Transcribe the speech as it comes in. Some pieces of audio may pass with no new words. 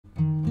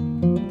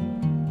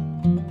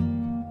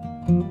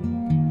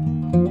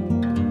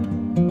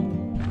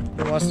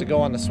wants to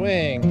go on the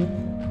swing.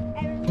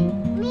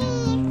 Me.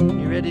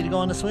 You ready to go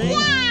on the swing?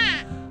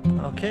 Yeah.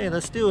 Okay,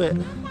 let's do it.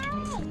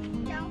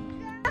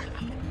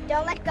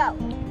 Don't let go.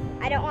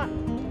 I don't want.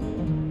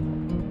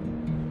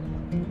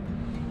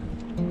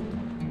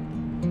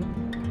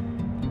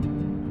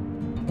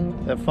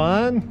 Is that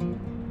fun?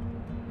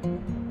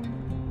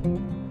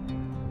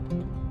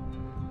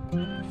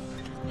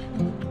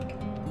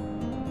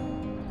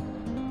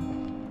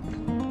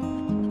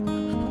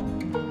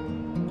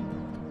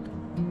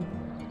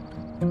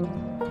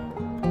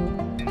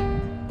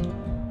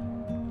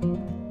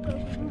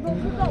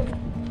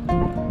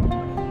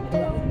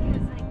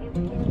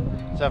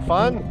 Is that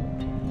fun?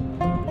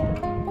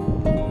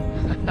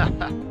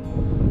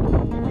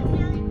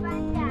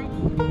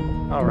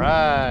 All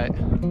right.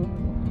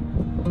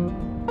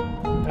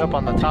 Up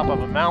on the top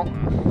of a mountain.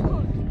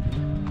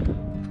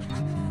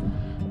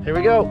 Here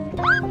we go.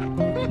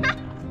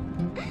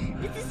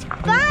 This is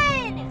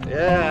fun.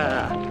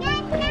 Yeah.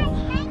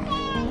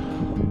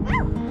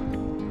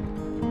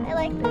 I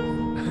like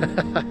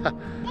this.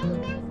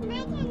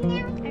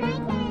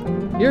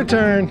 Your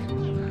turn.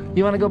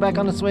 You want to go back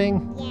on the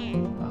swing?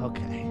 Yeah.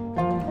 Okay.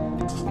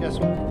 Guess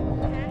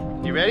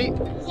what? You ready?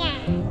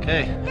 Yeah.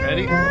 Okay,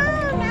 ready? No,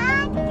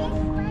 not this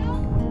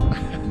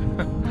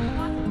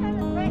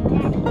way.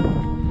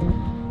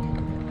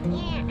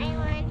 Yeah, I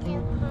want to.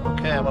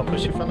 Okay, I'm gonna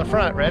push you from the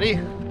front. Ready?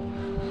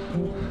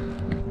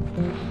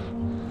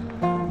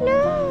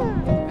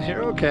 No.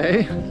 You're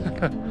okay.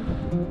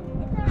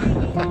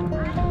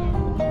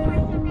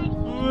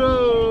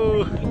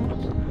 Whoa!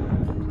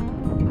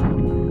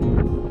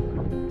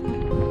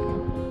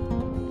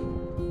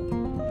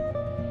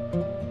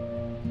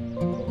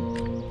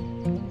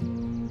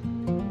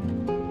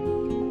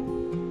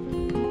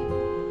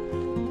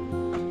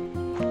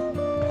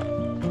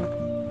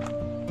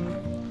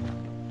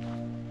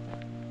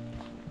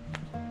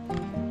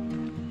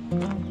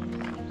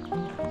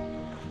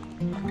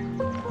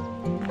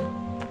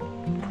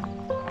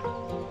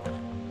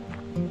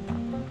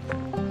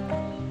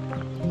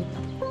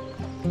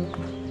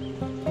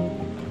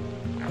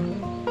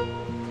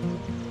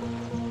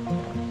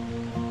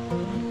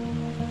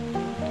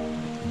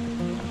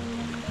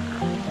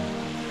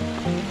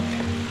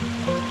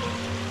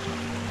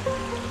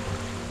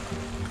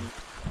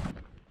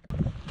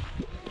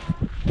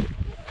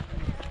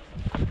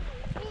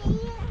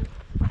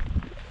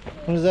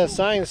 What does that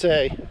sign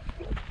say?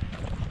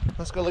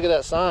 Let's go look at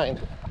that sign.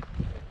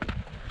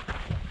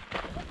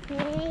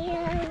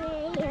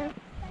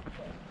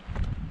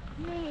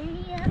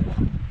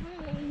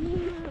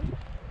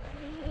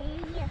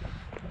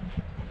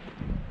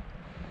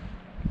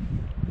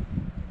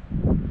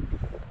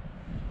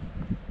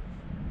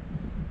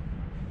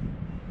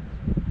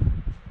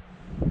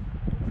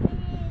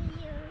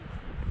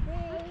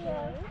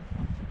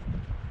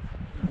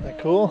 Isn't that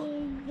cool?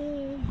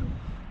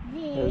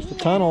 There's the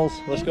tunnels.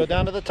 Let's go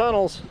down to the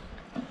tunnels.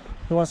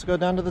 Who wants to go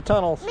down to the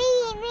tunnels? Me.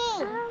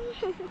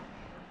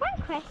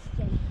 One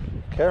question.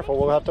 Careful,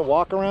 we'll have to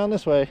walk around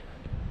this way.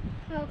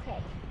 Okay,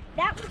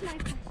 that was my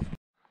question.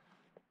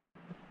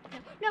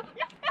 No.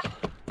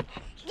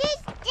 This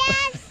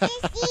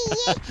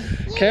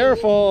just you.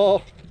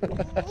 Careful. You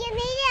made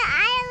it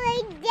all the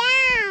way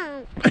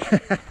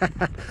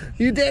down.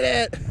 You did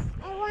it.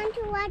 I want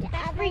to watch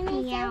other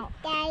myself,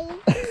 Daddy.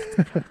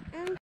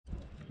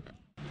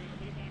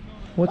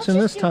 What's in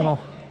this tunnel?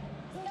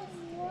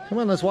 Come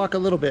on, let's walk a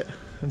little bit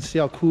and see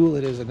how cool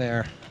it is in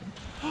there.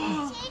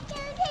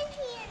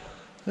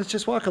 Let's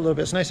just walk a little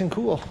bit. It's nice and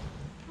cool. I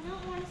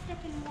don't want to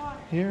step in water.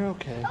 You're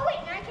okay. Oh wait,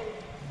 I can.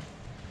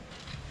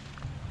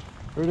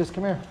 Brutus,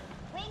 come here.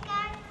 Wait,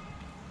 guys.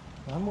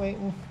 I'm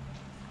waiting.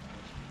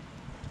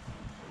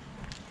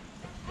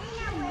 I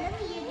don't know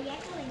really hear the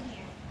echo in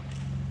here.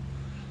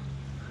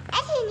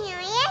 I can hear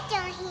my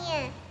echo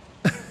here.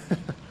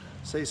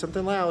 Say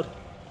something loud.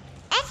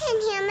 I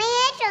can hear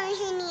my echo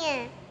in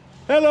here.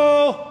 Hello.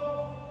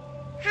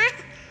 Huh?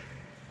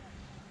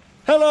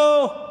 Hello.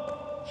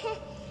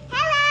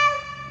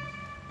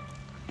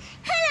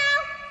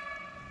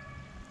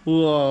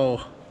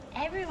 Whoa.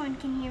 Everyone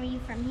can hear you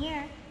from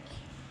here.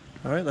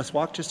 All right, let's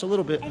walk just a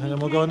little bit and then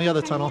we'll go in the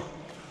other tunnel.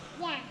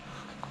 Yeah.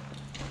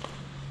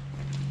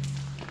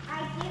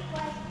 I get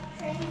like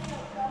trains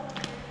that go.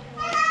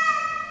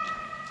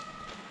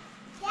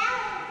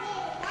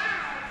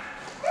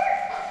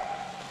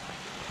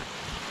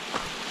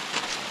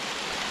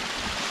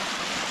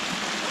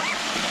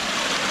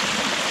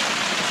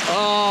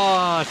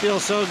 Oh, it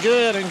feels so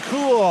good and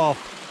cool.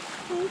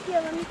 Let me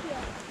feel.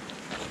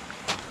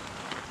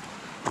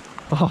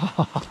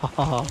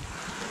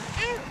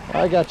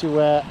 I got you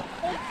wet. It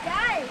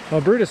does.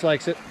 Well, Brutus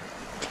likes it.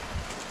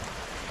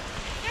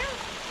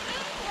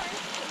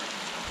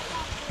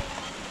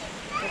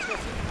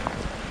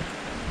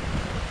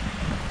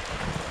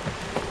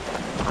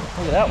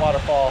 Look at that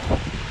waterfall. You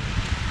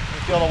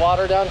feel the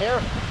water down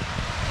here?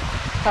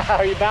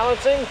 Are you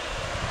balancing?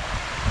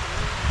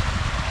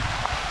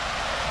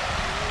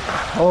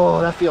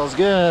 Oh, that feels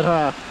good,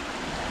 huh?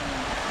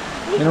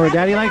 You know where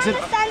Daddy likes it?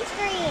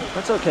 Sunscreen.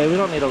 That's okay, we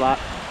don't need a lot.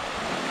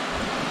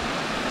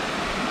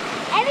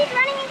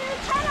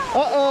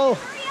 Uh-oh.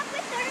 Hurry up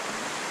with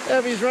her.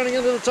 Abby's running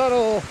into the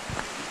tunnel.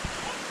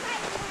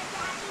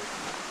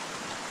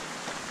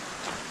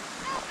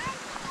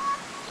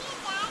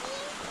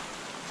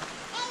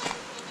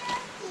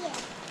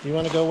 You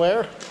want to go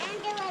where?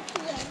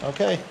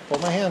 Okay,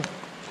 hold my hand.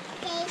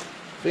 Okay.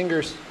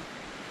 Fingers.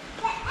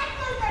 The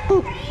echoes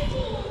are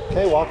crazy.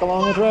 Okay, walk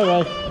along with Ray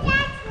Ray.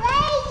 That's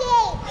crazy.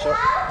 Sure.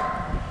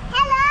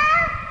 Hello?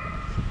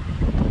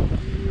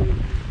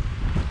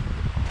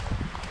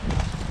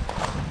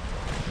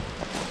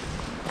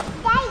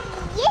 Daddy,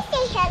 you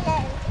say hello.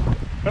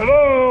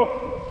 Hello.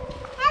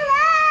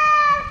 Hello.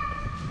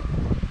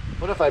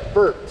 What if I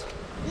burped?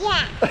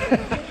 Yeah.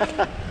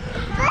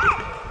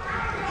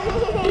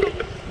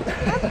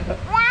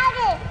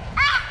 Louder.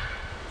 Ah.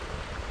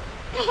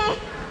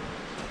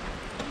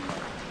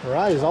 Her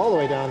eye's all the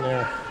way down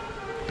there.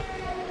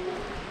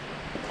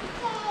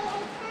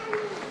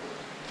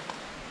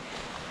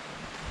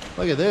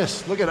 Look at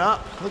this. Look it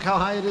up. Look how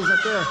high it is up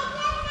there.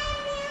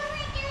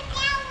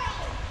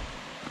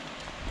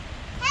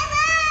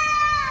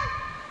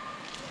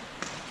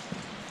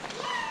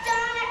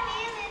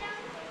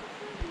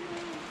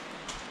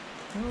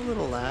 A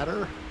little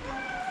ladder.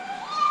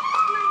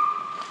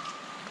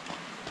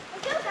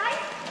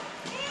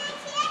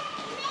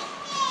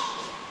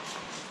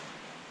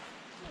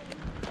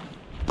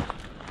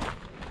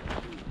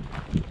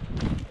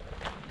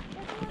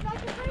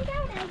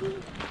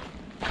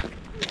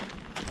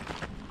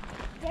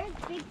 There's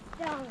big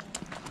stones.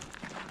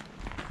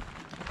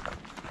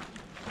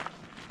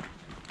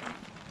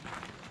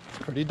 It's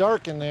pretty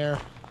dark in there.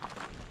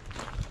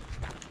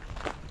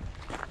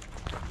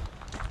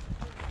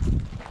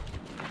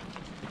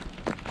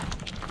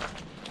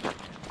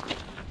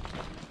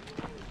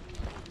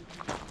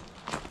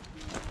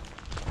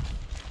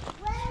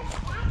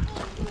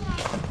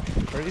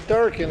 Pretty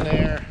dark in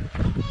there.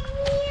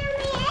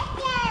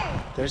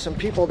 There's some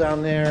people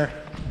down there.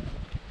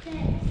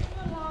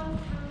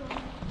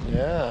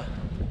 Yeah.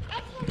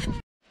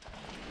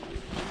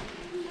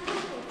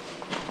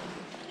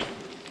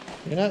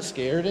 You're not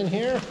scared in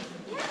here?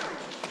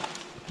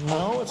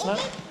 No, it's not.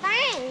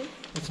 Fine.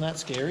 It's not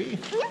scary?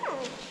 No.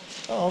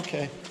 Oh,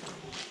 okay.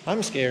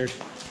 I'm scared.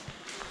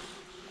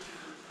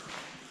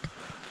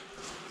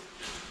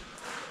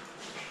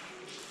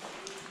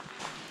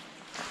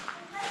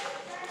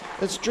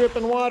 It's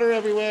dripping water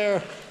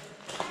everywhere.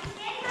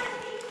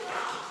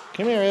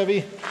 Come here,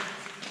 Evie.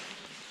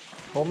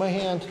 Hold my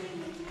hand.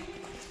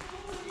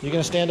 You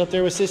gonna stand up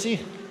there with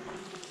Sissy?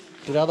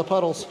 Get out of the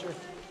puddles.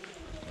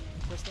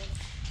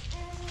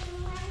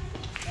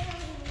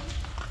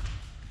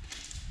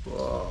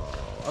 Whoa,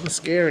 I'm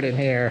scared in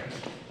here.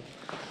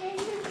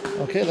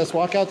 Okay, let's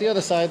walk out the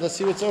other side. Let's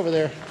see what's over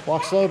there.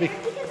 Walk slow. Because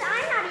I'm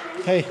not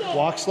even Hey, scared.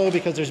 walk slow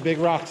because there's big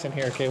rocks in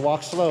here. Okay,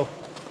 walk slow.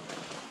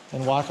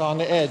 And walk on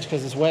the edge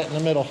because it's wet in the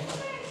middle.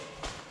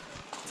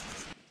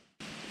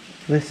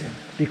 Listen.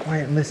 Be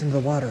quiet and listen to the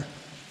water.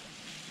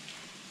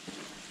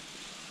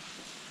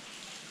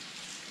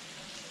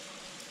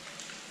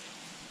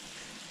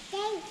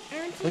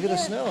 Look at the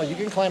snow. You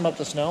can climb up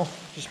the snow.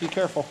 Just be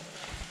careful.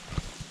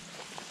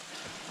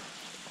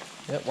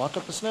 Yep, walk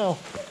up the snow.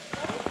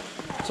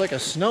 It's like a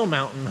snow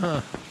mountain,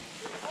 huh?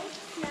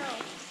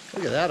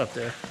 Look at that up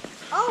there.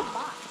 Oh,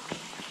 Bob.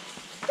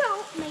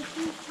 Don't make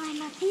me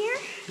climb up here.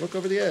 Look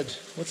over the edge.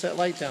 What's that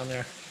light down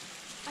there?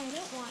 I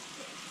don't want to.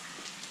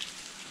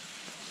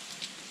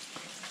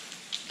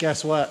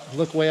 Guess what?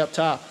 Look way up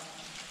top.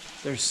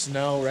 There's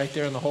snow right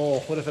there in the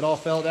hole. What if it all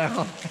fell down?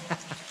 Mom, Daddy.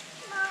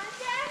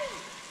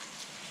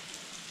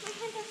 My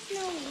hands are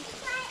snowy.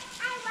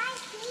 I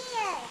like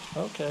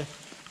here. Okay.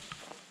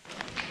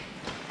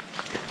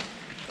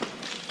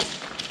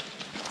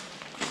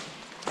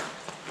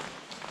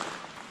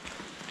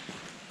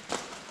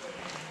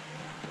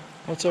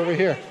 What's over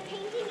here? There's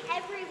painting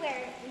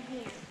everywhere in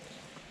here.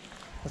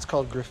 That's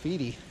called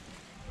graffiti.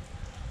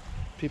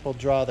 People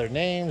draw their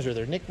names or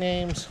their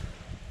nicknames.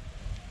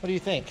 What do you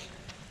think?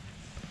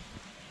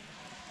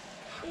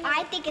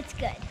 I think it's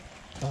good.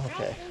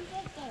 Okay.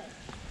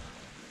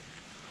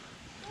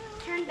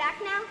 Turn back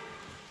now.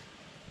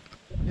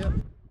 Yep.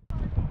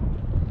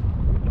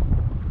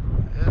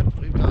 Yep,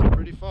 we've gone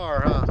pretty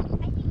far, huh? I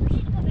think we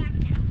should go back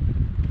now.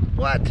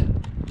 What? Do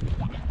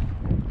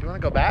you want to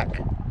go back?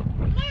 Yeah.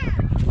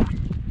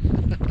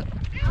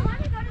 I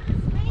want to go to the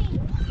swing.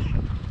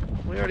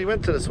 We already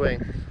went to the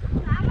swing.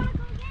 I want to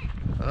go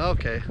again.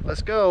 Okay,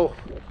 let's go.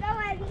 Go,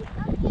 Abby.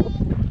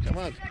 Okay. Come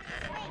on.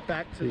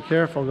 Back to. Be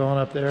careful going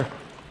up there. Is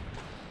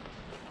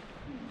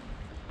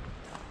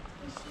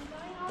she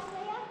going all the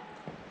way up?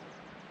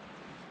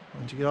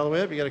 Once you get all the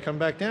way up, you got to come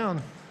back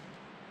down.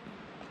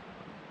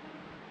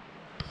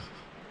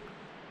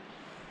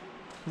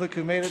 Look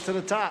who made it to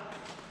the top.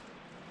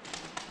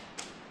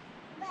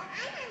 But I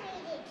haven't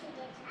made it to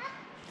the top.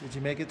 Did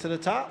you make it to the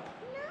top?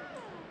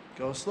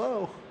 No. Go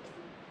slow.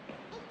 I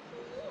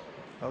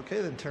can't.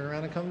 Okay, then turn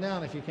around and come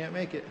down if you can't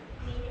make it.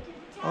 Made it to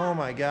the top. Oh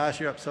my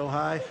gosh, you're up so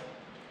high.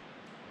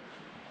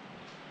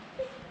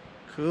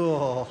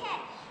 Cool. Catch.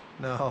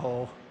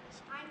 No.